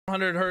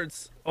100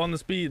 hertz on the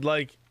speed.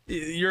 Like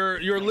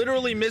you're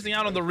literally missing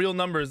out on the real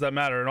numbers that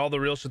matter and all the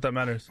real shit that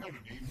matters.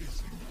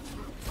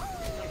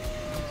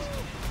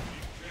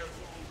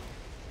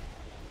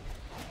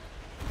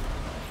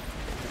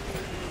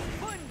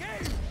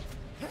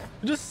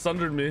 You just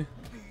sundered me.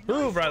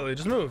 Move, Riley.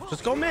 Just move.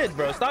 Just go mid,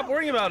 bro. Stop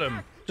worrying about him.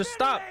 Just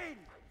stop.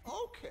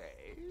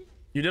 Okay.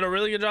 You did a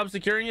really good job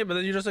securing it, but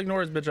then you just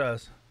ignore his bitch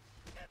ass.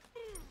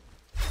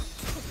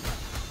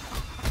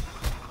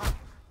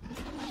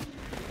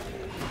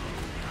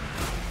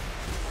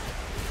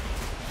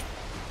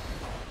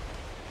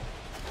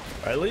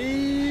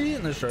 Riley,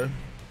 nice try.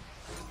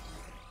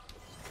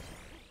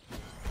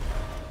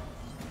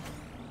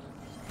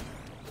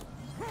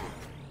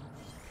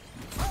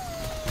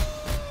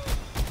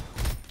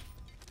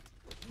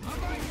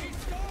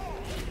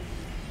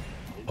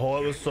 Oh,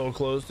 it was so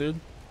close, dude.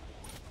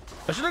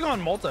 I should have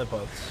gone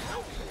multi-putts.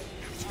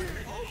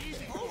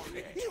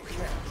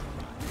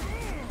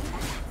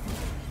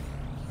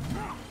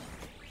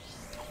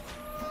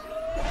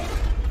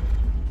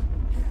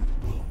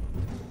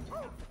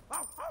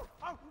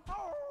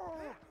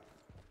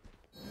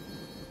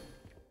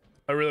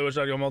 I really wish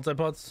I'd go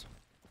multi-putts.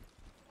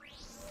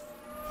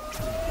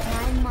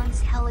 9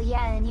 months, hell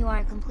yeah, and you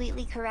are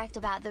completely correct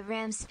about the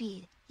RAM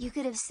speed. You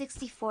could have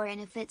 64, and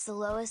if it's the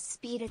lowest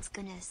speed, it's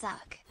gonna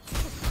suck.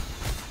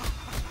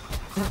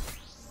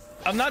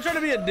 I'm not trying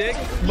to be a dick,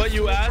 but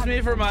you asked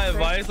me for my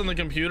advice on the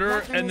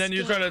computer, and then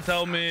you try to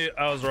tell me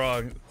I was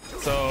wrong.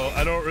 So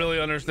I don't really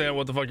understand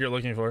what the fuck you're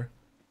looking for.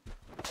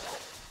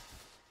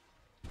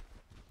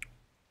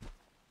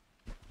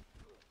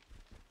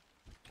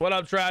 What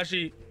up,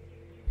 Trashy?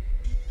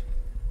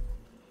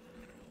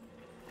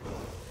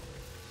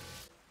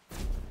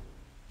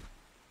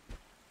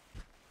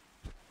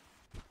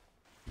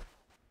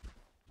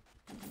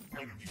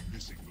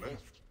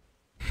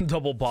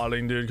 Double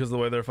potting, dude, because of the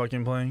way they're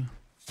fucking playing.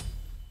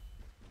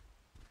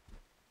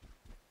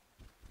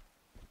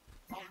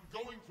 I'm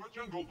going for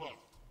jungle buff.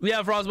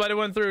 Yeah, Frostbite, it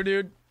went through,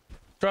 dude.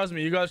 Trust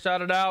me, you guys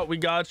shouted out. We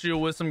got you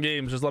with some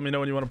games. Just let me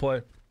know when you want to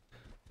play.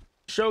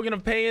 Shogun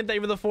of Pain, thank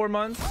you for the 4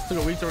 months. Took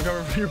a week to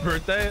recover from your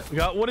birthday.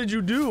 What did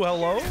you do?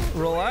 Hello?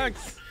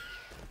 Relax.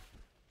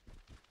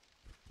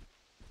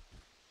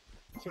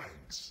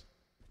 Thanks.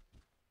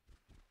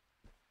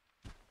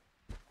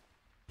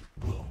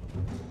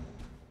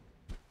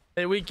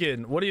 Hey,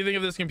 Weekend, what do you think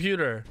of this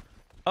computer?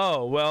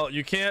 Oh, well,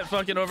 you can't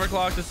fucking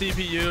overclock the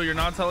CPU. You're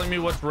not telling me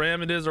what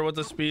RAM it is or what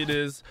the speed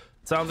is.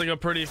 Sounds like a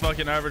pretty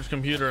fucking average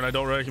computer, and I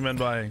don't recommend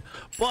buying.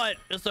 But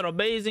it's an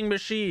amazing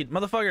machine.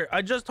 Motherfucker,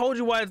 I just told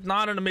you why it's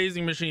not an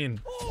amazing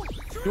machine.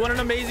 You want an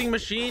amazing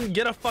machine?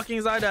 Get a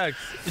fucking Zydex.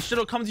 This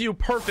shit'll come to you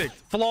perfect,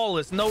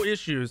 flawless, no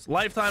issues,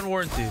 lifetime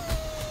warranty.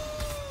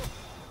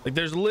 Like,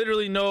 there's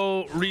literally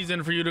no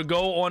reason for you to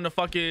go on to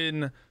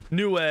fucking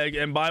Newegg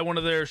and buy one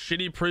of their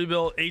shitty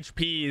pre-built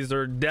HPs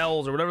or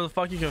Dells or whatever the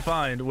fuck you can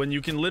find when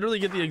you can literally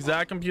get the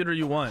exact computer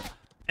you want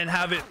and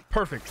have it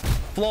perfect,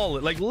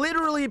 flawless, like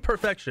literally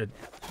perfection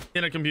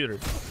in a computer.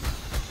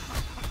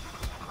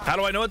 How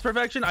do I know it's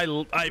perfection?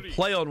 I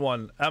play on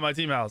one at my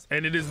team house,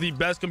 and it is the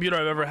best computer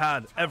I've ever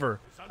had, ever.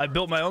 I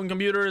built my own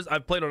computers.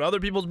 I've played on other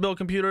people's built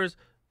computers.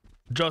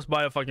 Just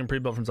buy a fucking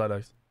pre-built from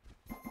Zydex.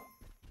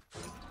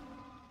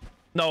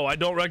 No, I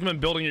don't recommend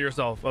building it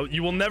yourself.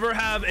 You will never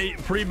have a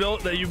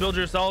pre-built that you build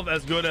yourself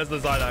as good as the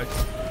Zydex.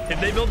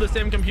 If they build the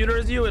same computer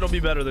as you, it'll be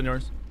better than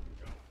yours.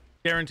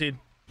 Guaranteed.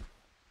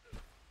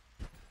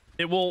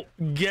 It will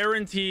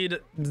guaranteed,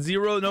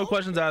 zero, no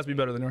questions asked, be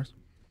better than yours.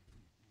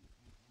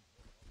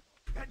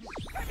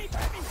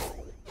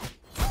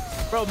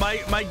 Bro,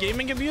 my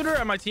gaming computer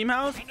at my team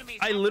house,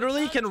 I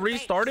literally can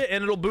restart it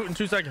and it'll boot in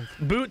 2 seconds.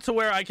 Boot to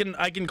where I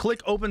can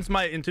click open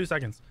Smite in 2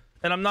 seconds.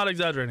 And I'm not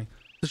exaggerating.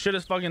 This shit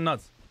is fucking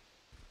nuts.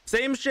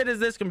 Same shit as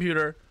this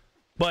computer,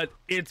 but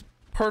it's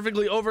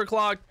perfectly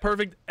overclocked,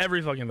 perfect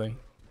every fucking thing.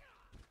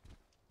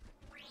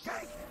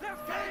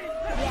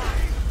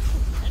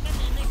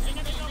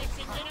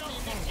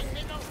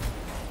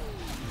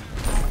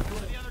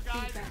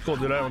 Cool,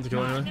 dude. I want to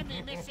kill anyone.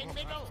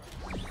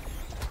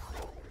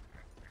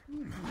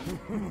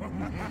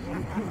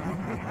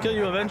 Kill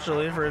you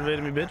eventually for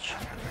invading me, bitch.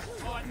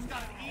 Oh, I just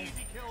got an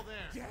easy kill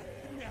there.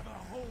 Never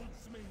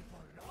holds me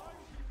for long.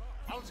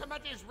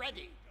 Ultimate is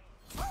ready.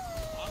 On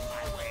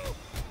my way.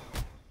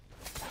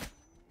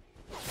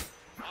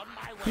 On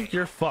my way. I think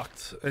you're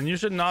fucked, and you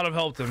should not have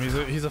helped him.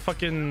 He's a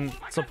fucking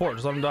support.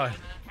 Just let him die.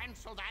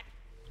 Cancel that.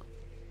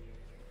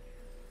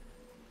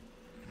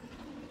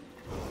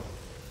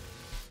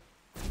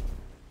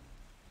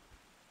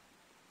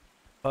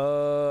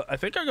 I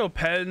think I go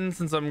pen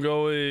since I'm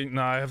going.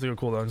 Nah, I have to go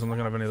cooldown because I'm not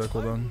gonna have any other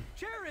cooldown.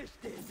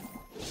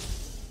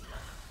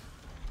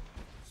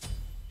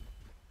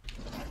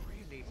 I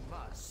really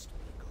must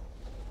go.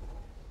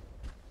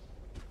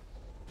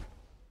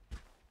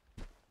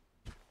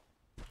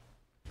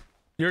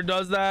 Your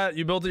does that.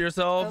 You built it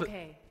yourself.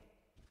 Okay.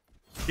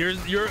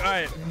 You're all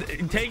right.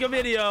 Take a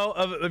video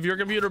of your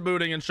computer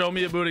booting and show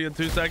me it booting in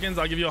 2 seconds.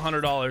 I'll give you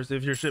 $100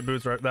 if your shit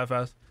boots right that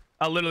fast.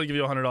 I'll literally give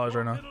you $100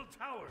 right now.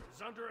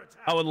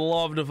 I would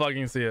love to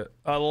fucking see it.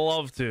 I'd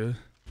love to.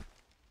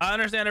 I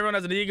understand everyone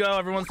has an ego.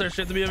 Everyone wants their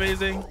shit to be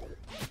amazing.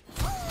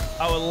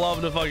 I would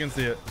love to fucking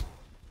see it.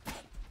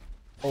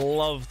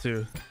 Love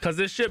to. Because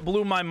this shit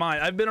blew my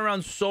mind. I've been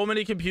around so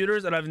many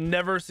computers and I've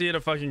never seen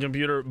a fucking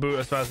computer boot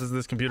as fast as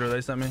this computer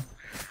they sent me.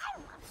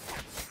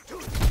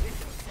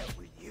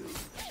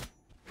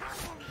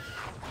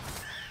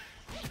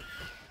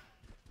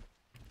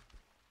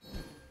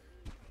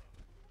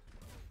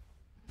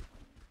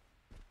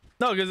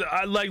 No, because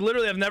I like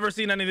literally I've never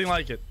seen anything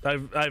like it.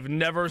 I've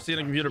never seen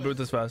a computer boot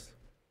this fast.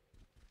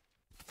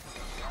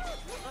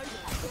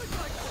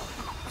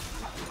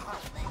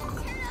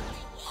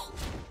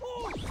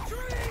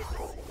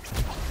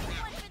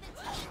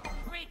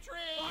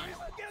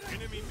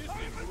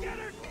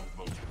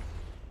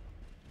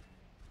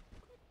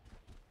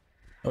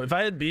 Oh, if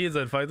I had beads,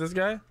 I'd fight this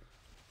guy,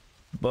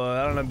 but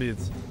I don't have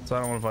beads, so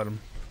I don't want to fight him.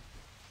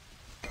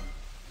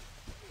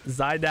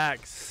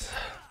 Zydax,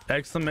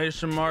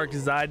 exclamation mark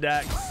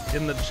Zydax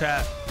in the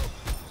chat.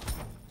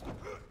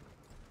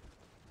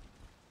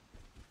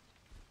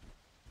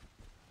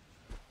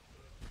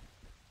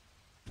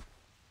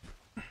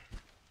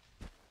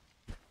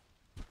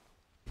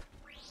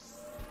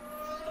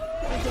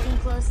 We're getting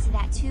close to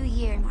that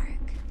 2-year mark.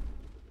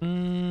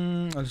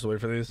 I'll just wait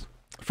for these.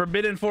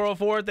 Forbidden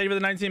 404, thank you for the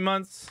 19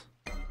 months.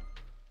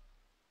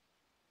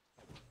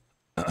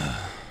 I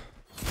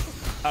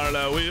don't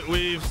know.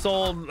 We've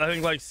sold I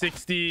think like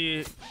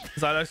 60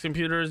 Zydex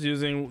computers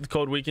using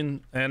code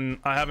Weekend, and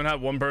I haven't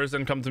had one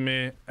person come to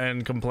me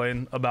and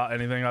complain about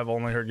anything. I've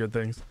only heard good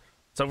things.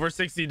 So we're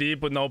 60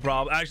 deep with no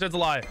problem. Actually, that's a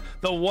lie.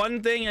 The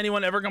one thing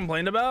anyone ever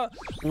complained about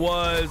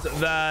was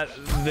that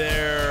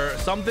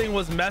something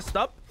was messed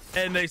up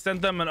and they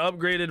sent them an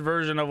upgraded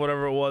version of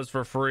whatever it was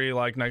for free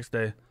like next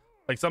day.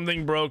 Like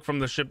something broke from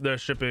the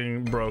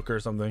shipping broke or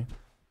something.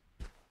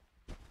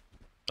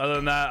 Other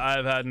than that,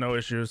 I've had no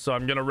issues. So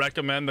I'm going to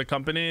recommend the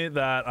company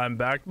that I'm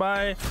backed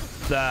by,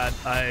 that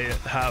I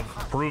have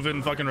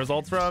proven fucking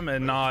results from,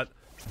 and not,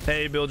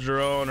 hey, build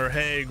your own, or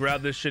hey,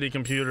 grab this shitty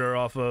computer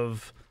off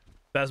of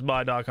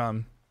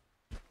bestbuy.com.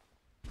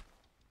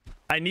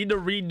 I need to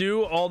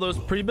redo all those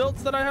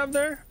pre-builts that I have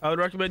there. I would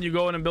recommend you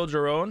go in and build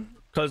your own,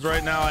 because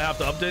right now I have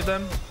to update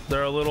them.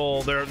 They're a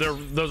little,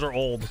 those are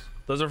old.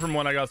 Those are from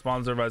when I got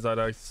sponsored by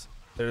Zydex.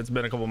 It's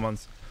been a couple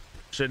months.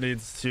 Shit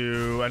needs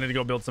to, I need to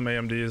go build some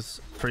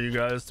AMDs for you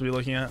guys to be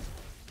looking at.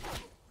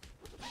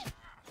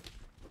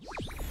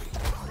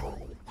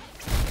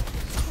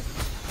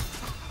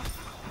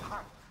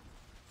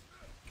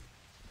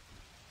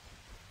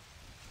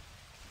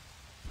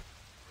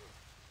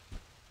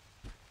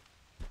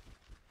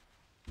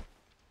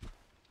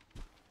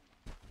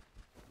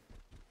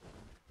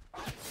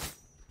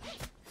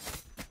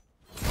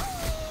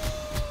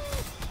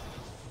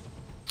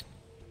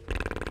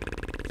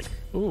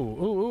 Ooh,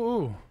 ooh,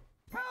 ooh, ooh.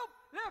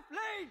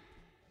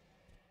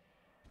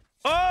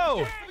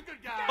 Oh!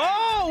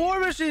 Oh! War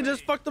Machine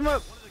just fucked him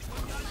up.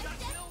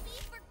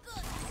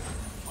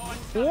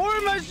 War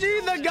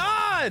Machine the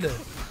God!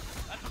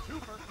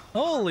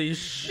 Holy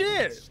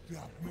shit!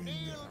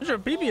 Get your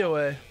PB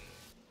away.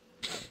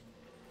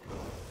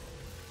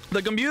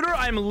 The computer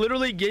I'm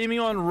literally gaming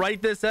on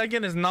right this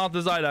second is not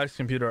the Zydex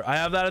computer. I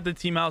have that at the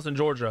team house in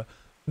Georgia.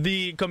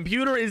 The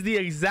computer is the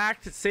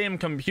exact same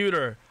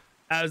computer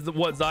as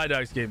what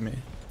Zydex gave me.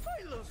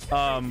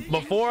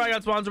 Before I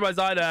got sponsored by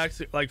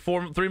Zydex, like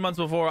 3 months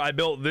before, I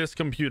built this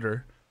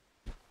computer.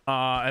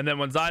 And then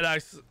when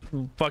Zydex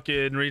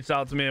fucking reached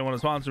out to me and wanted to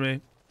sponsor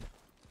me,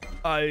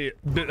 I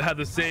had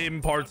the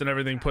same parts and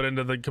everything put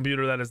into the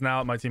computer that is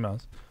now at my team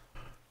house.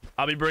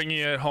 I'll be bringing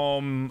it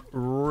home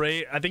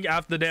right, I think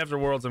after the day after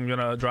Worlds, I'm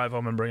gonna drive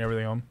home and bring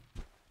everything home.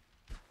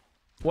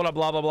 What up,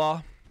 blah, blah,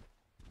 blah.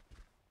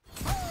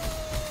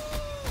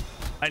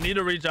 I need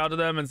to reach out to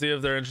them and see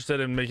if they're interested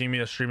in making me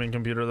a streaming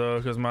computer though,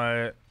 because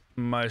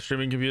my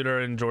streaming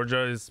computer in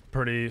Georgia is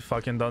pretty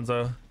fucking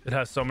dunzo. It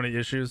has so many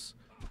issues.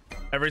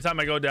 Every time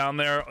I go down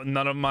there,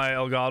 none of my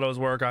Elgatos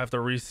work. I have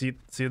to see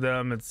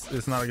them.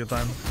 It's not a good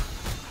time.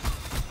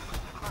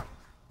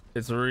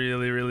 It's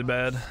really, really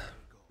bad.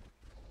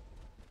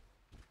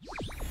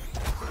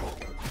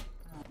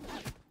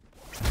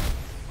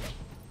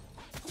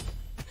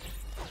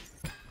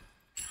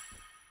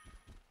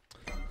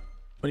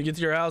 When you get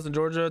to your house in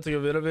Georgia, take a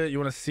bit of it. You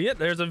want to see it?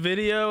 There's a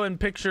video and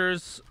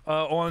pictures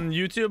on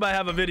YouTube. I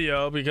have a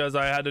video because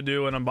I had to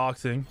do an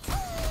unboxing.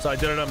 So I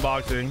did an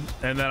unboxing,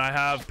 and then I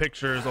have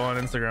pictures on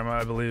Instagram,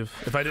 I believe.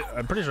 If I did,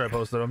 I'm pretty sure I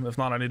posted them. If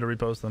not, I need to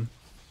repost them.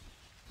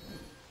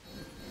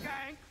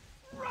 Gang,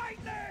 right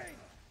there.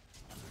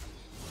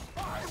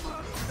 I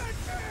will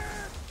fix it.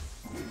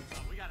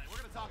 Oh, we got it. We're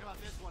gonna talk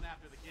about this one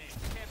after the game.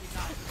 Can't be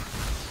nice.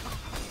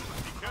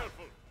 Be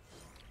careful.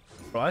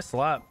 Bro, I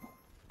slap.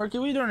 Marky,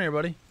 what are you doing here,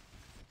 buddy?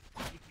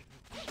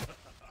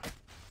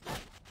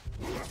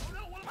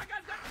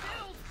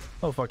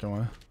 Oh, fucking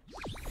way.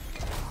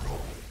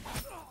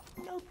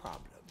 No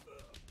problem.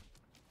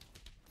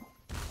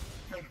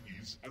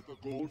 Enemies at the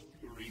gold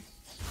fury.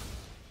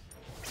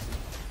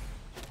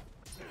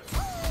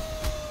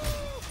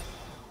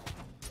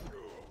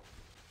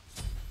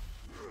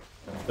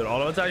 Dude,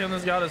 auto attack on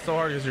this guy is so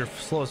hard because you're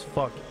slow as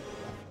fuck.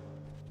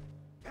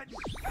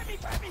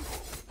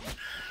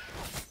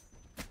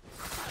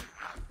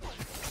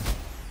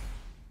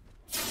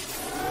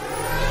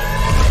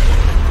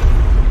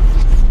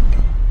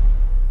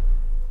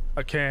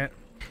 I can't.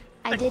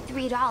 I did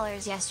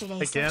 $3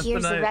 yesterday, so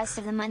here's the rest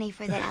of the money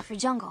for the Afro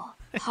Jungle.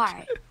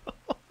 Heart. Oh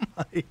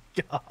my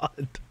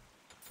god.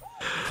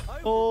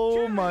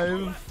 Oh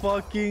my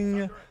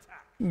fucking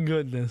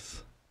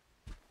goodness.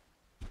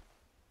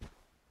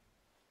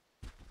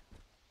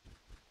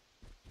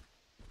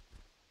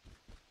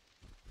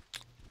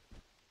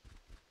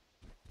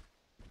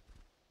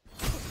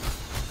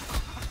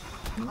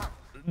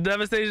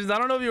 Devastations, I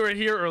don't know if you were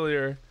here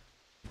earlier,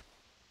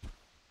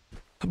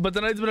 but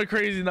tonight's been a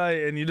crazy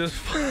night and you just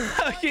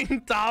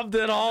fucking topped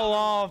it all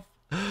off.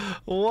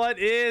 What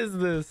is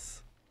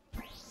this?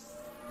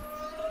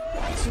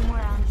 Watch you more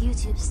on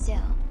YouTube still.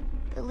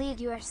 The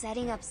league you are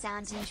setting up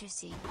sounds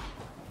interesting.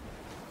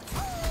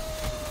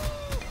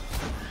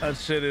 That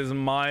shit is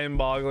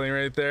mind-boggling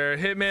right there.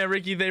 Hitman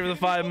Ricky, thank you for the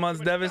 5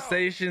 months.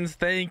 Devastations,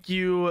 thank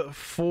you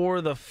for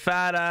the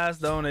fat-ass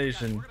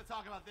donation. We're gonna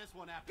talk about this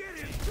one after.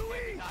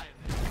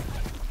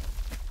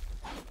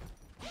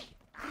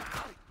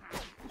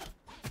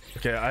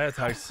 Okay, I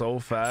attack so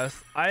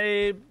fast.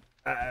 Do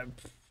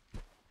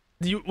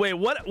you wait?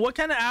 What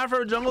kind of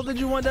Afro Jungle did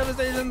you want,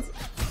 Devastations?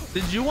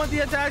 Did you want the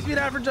attack speed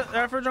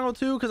Afro Jungle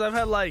too? Because I've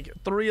had like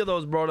 3 of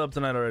those brought up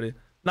tonight already.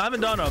 No, I haven't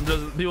done them.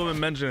 Just people have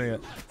been mentioning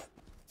it.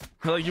 I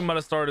feel like you might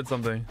have started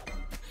something.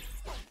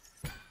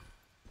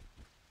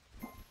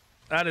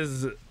 That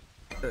is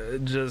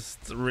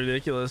just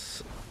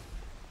ridiculous.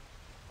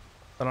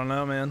 I don't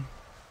know, man.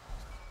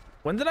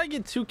 When did I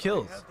get 2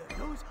 kills?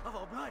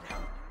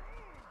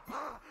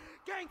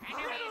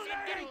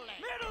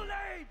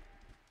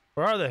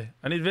 Where are they?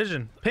 I need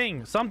vision.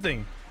 Ping.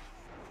 Something.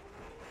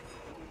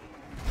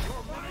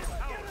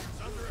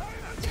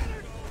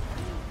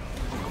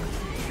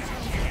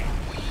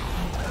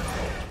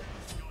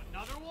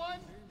 Another one?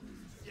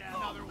 Yeah,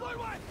 another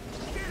one.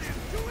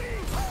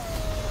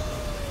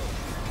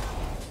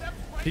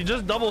 He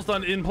just double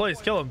stunned in place.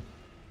 Kill him.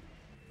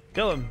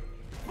 Kill him.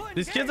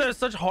 These kids are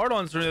such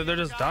hard-ons for me that they're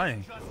just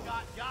dying.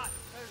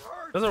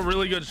 That's a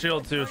really good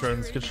shield too,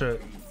 Trends. Good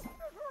shit.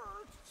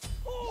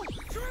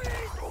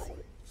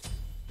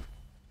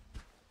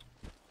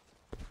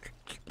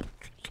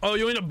 Oh,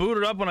 you want to boot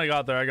it up when I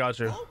got there? I got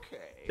you.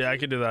 Yeah, I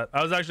could do that.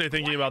 I was actually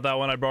thinking about that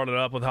when I brought it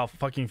up with how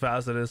fucking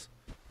fast it is.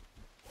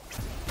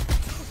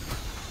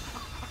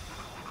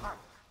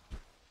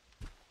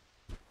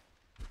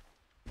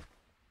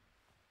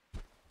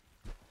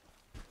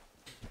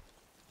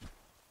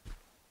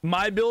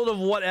 My build of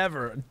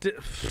whatever.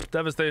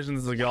 Devastation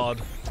is a god.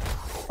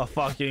 A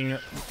fucking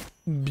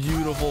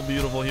beautiful,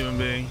 beautiful human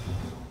being.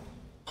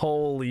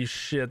 Holy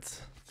shit.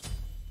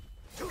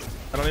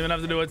 I don't even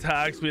have to do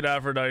attack speed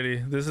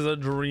Aphrodite. This is a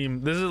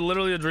dream. This is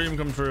literally a dream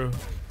come true.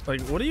 Like,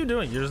 what are you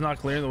doing? You're just not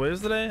clearing the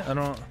waves today? I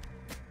don't...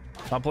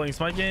 Not playing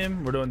Smite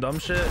game? We're doing dumb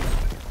shit?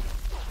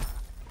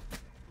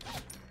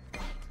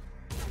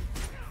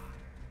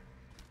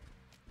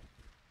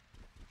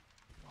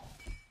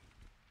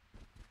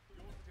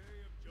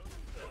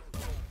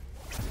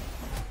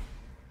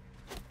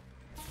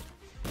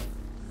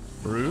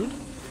 Rude?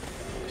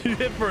 You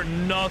hit for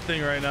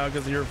nothing right now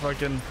because of your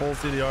fucking full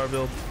CDR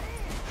build.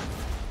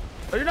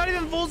 Oh, you're not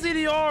even full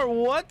CDR.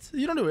 What?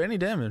 You don't do any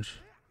damage.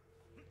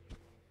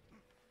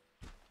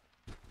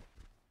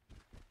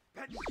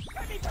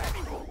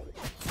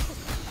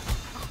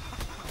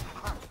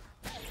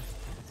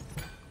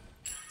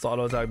 This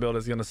auto attack build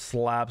is gonna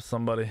slap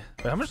somebody.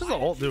 Wait, how much does the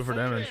ult do for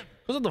damage?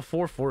 Goes up to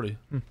 440.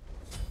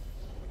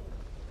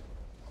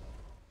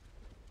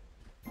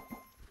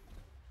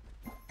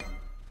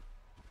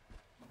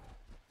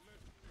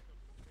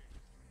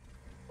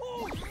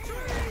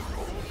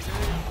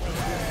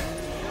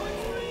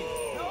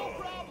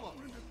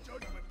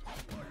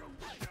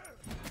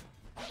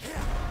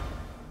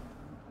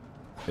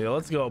 Yeah,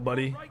 let's go,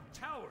 buddy.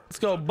 Let's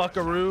go,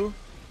 buckaroo.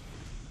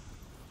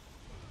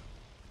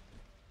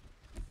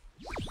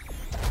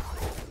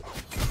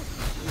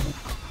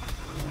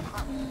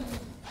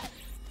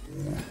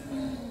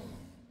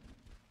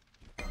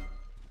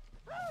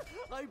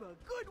 I'm a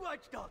good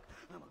watchdog.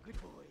 I'm a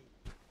good boy.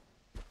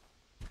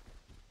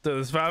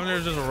 Dude, this Fafnir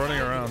is just running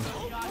around.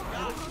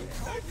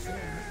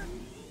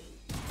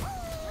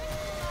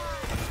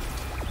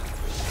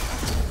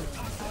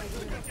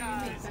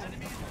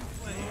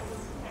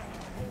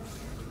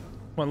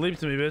 Come on, leap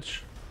to me, bitch.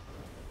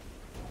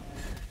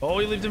 Oh,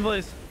 he leaped in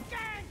place.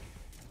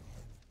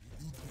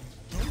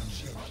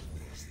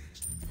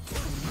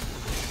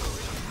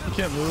 You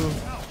can't move.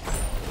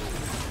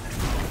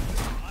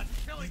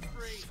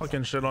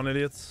 Fucking shit on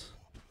idiots.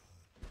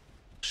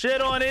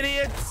 Shit on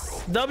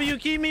idiots. W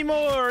keep me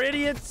more,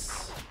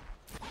 idiots.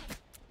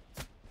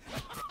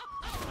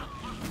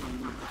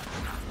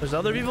 There's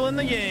other people in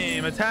the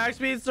game. Attack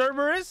speed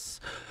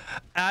Cerberus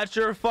at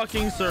your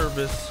fucking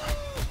service.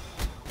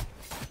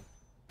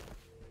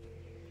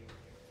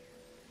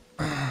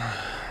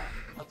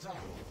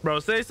 Bro,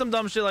 say some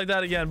dumb shit like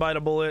that again, bite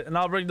a bullet, and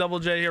I'll bring Double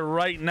J here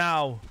right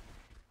now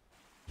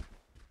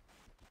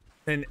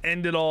and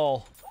end it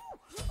all.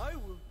 I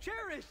will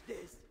cherish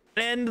this.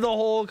 End the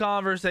whole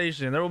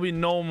conversation. There will be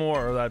no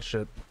more of that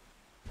shit.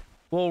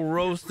 We'll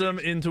roast them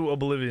into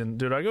oblivion.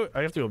 Dude, I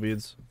have to go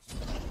beads.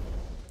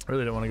 I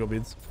really don't want to go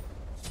beads.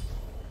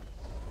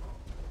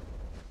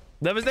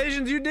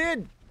 Devastations, you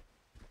did.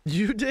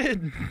 You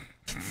did. Be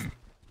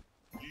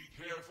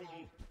careful.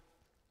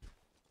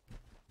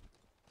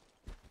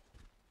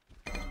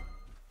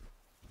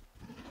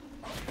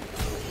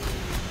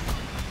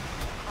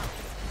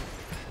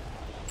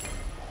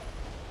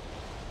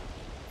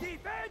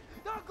 Defend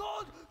the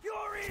Gold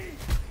Fury.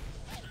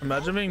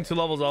 Imagine being 2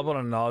 levels up on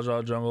a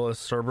Naja jungle as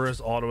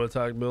Cerberus auto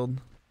attack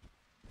build.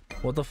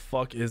 What the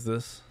fuck is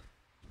this?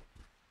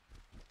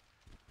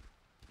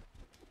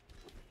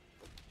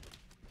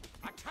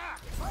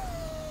 Attack.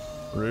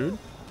 Rude.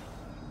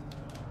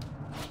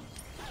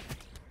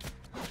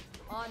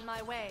 On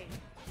my way.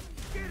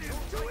 Get him,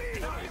 Dewey.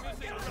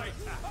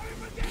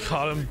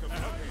 Got him.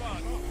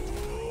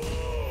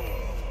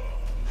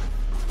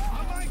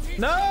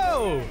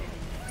 No!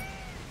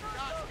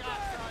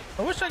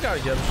 I wish I got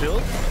a get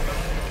shield.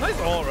 Nice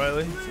ult,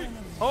 Riley.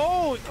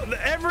 Oh,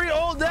 every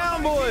ult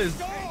down, boys.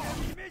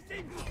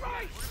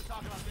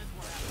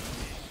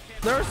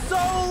 They're so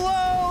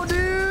low,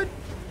 dude.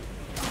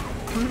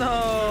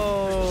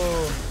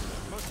 No.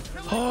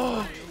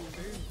 Oh.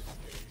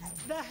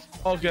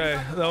 Okay,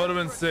 that would have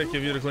been sick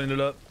if you'd have cleaned it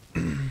up.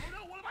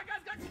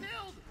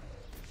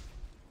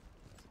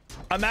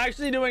 I'm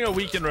actually doing a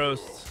weekend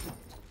roast.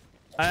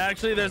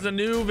 There's a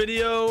new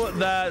video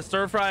that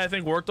Stir Fry I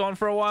think worked on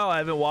for a while. I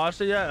haven't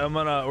watched it yet. I'm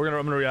gonna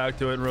react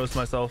to it and roast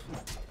myself.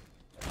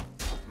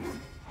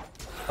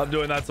 I'm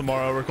doing that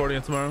tomorrow, recording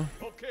it tomorrow.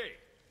 Okay.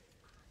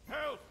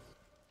 Help.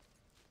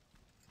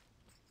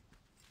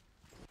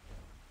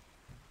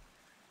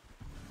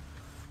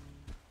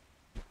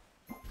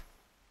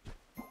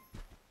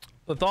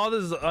 The thought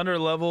is under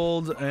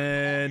leveled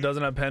and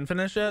doesn't have pen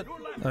finish yet.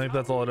 I think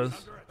that's all it is.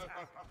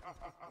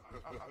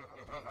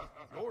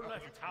 Your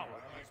left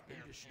tower has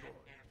been destroyed.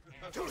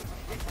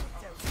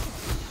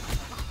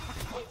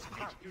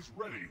 Ultimate is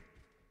ready.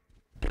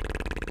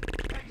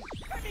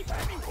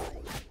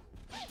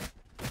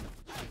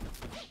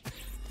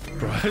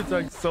 Bro, it's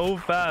like so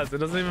fast. It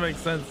doesn't even make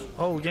sense.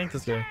 Oh, we ganked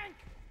this guy.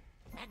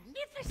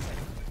 Magnificent!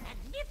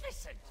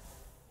 Magnificent!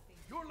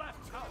 Your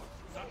left tower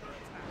is under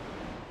attack.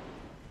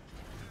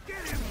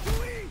 Get him,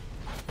 Dewey!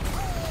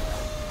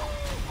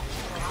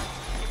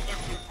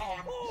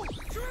 Oh,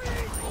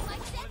 tree!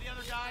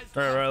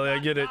 All right, Riley, I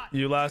get it.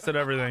 You lasted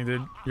everything,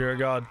 dude. You're a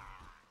god.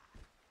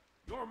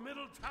 Your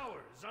middle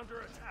tower is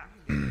under attack.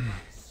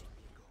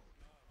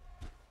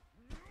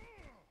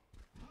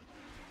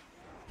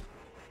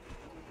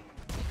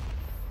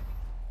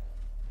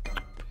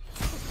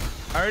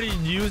 I already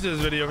used this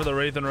video for the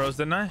Wraith and Roast,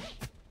 didn't I?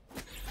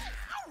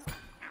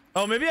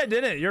 Oh, maybe I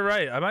didn't. You're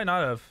right. I might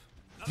not have.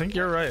 I think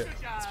you're right.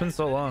 It's been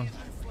so long.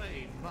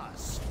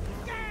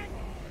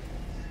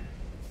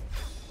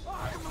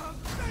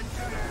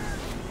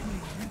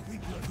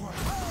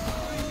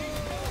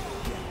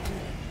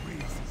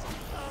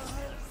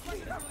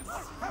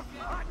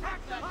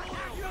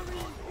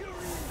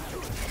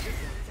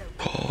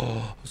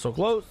 Oh, so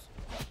close.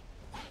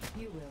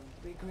 You will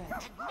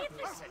regret.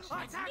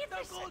 Attack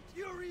the Gold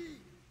Fury!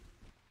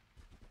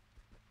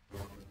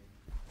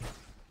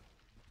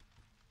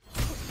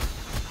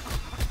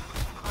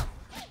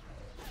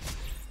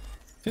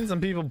 Seen some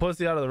people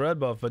pussy out of the red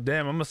buff, but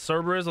damn, I'm a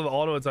Cerberus with an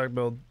auto attack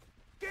build.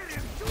 Get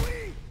him,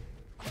 Dewey!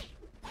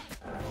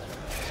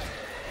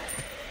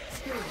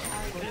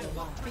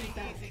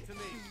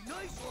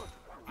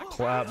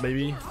 Clap,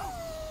 baby.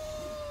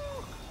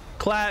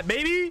 Clap,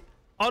 baby.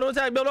 Auto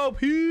attack build OP.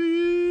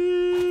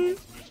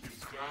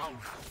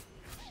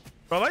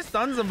 Bro, if I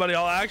stun somebody,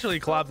 I'll actually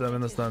clap them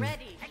in the stun.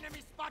 Ready. Enemy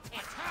spotted!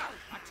 Attack!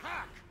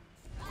 Attack!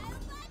 Your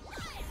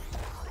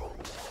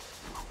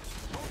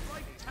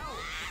right tower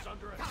is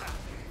under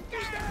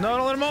attack. No,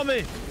 don't let him on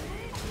me.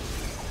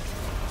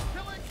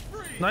 Killing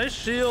spree! Nice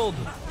shield.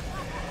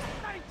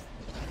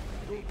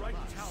 Your right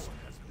tower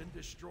has been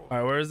destroyed. All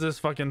right, where's this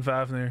fucking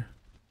Fafnir?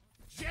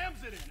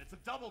 Jams it in. It's a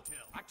double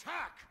kill.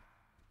 Attack!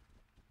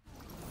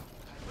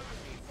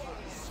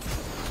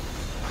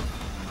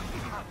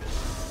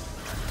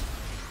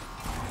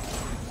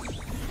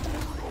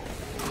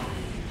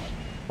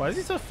 Why is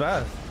he so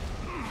fast?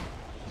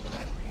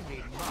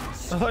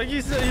 Like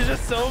he's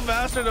just so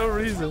fast for no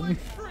reason.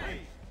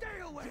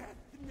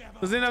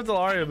 Doesn't even have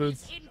Talaria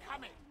boots.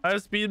 I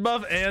have speed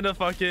buff and a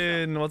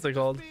fucking what's it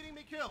called? Beating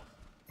me kill.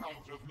 Out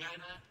of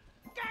mana.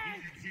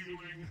 Need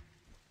healing.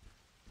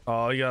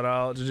 Oh, he got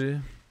out. GG.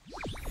 On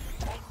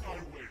my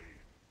way.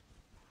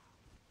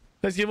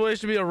 This giveaway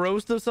should be a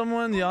roast of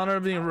someone. The honor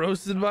of being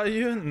roasted by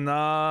you.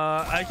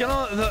 Nah, I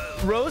cannot. The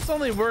roasts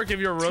only work if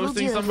you're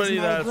roasting somebody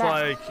that's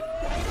like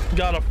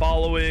got a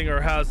following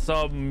or has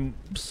some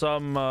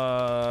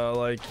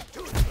like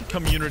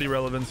community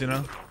relevance, you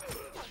know.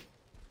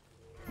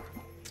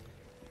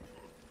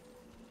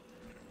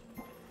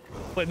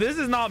 Wait, this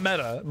is not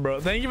meta, bro.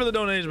 Thank you for the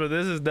donation, but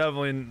this is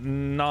definitely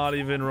not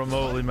even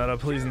remotely meta.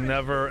 Please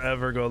never,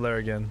 ever go there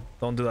again.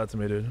 Don't do that to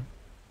me, dude.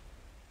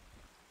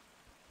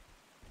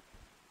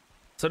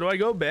 So do I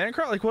go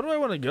Bancroft? Like, what do I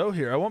want to go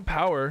here? I want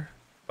power,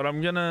 but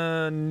I'm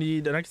gonna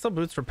need an extra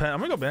boots for pen. I'm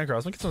gonna go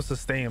Bancroft. Let's get some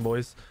sustain,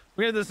 boys.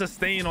 We're gonna get the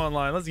sustain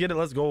online. Let's get it.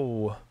 Let's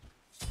go.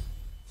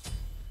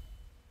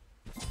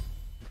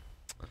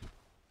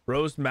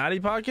 Roast Matty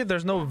Pocket?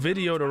 There's no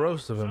video to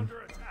roast of him.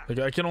 Like,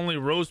 I can only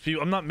roast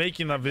people. I'm not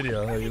making that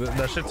video. Like,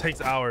 that shit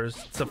takes hours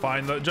to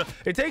find.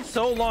 It takes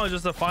so long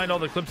just to find all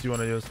the clips you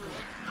want to use.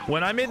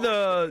 When I made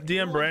the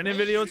DM Brandon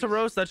video to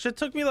roast, that shit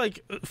took me like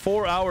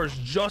 4 hours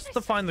just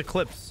to find the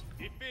clips.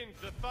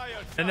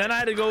 And then I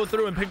had to go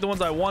through and pick the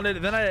ones I wanted.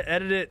 And then I had to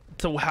edit it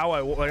to how I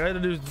like. I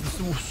had to do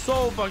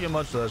so fucking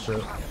much to that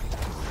shit.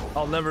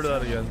 I'll never do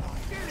that again.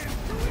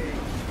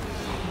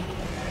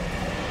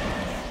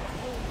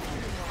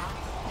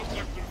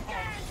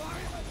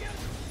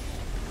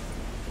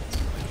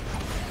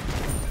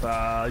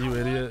 Ah, you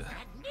idiot.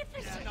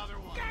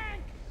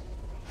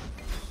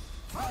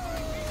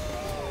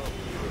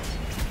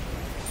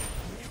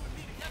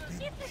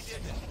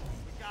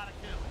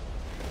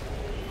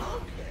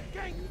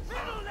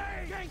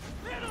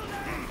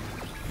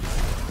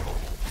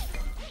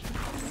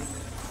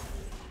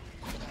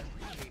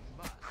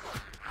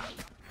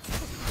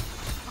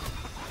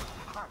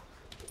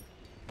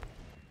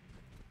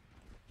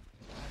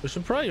 We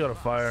should probably go to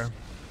fire.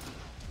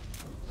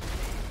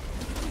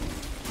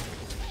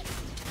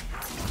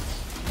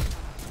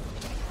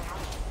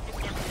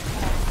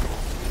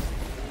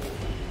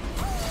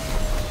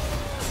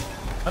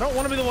 I don't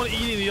want to be the one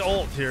eating the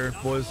ult here,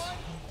 boys.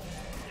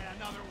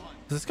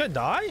 Does this guy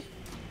die?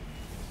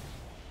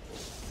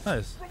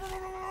 Nice.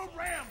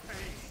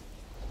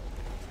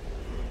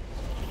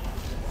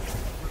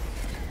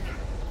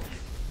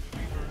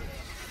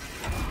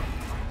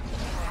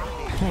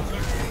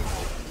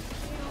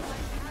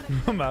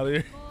 I'm out of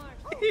here.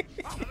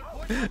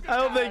 I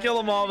hope they kill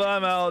them all, but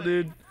I'm out,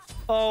 dude.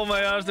 Oh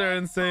my gosh, they're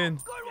insane.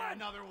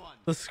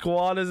 The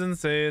squad is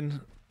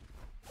insane.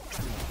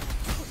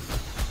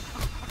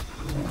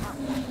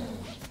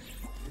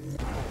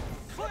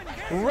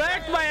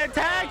 Wrecked my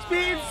attack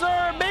speed,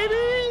 sir,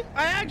 baby.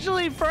 I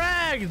actually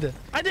fragged.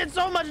 I did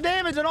so much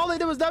damage and all they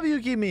did was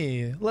W key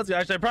me. Let's go.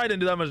 Actually, I probably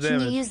didn't do that much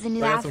damage. Can you use the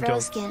new Afro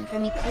skin for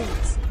me,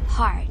 please?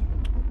 Hard.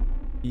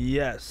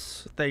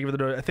 Yes. Thank you for the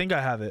donation. I think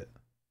I have it.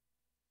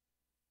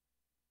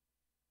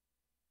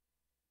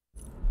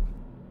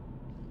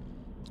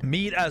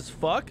 Meat as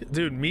fuck?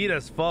 Dude, meat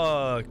as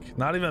fuck.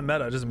 Not even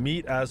meta, just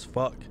meat as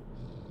fuck.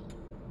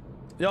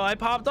 Yo, I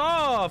popped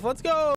off. Let's go.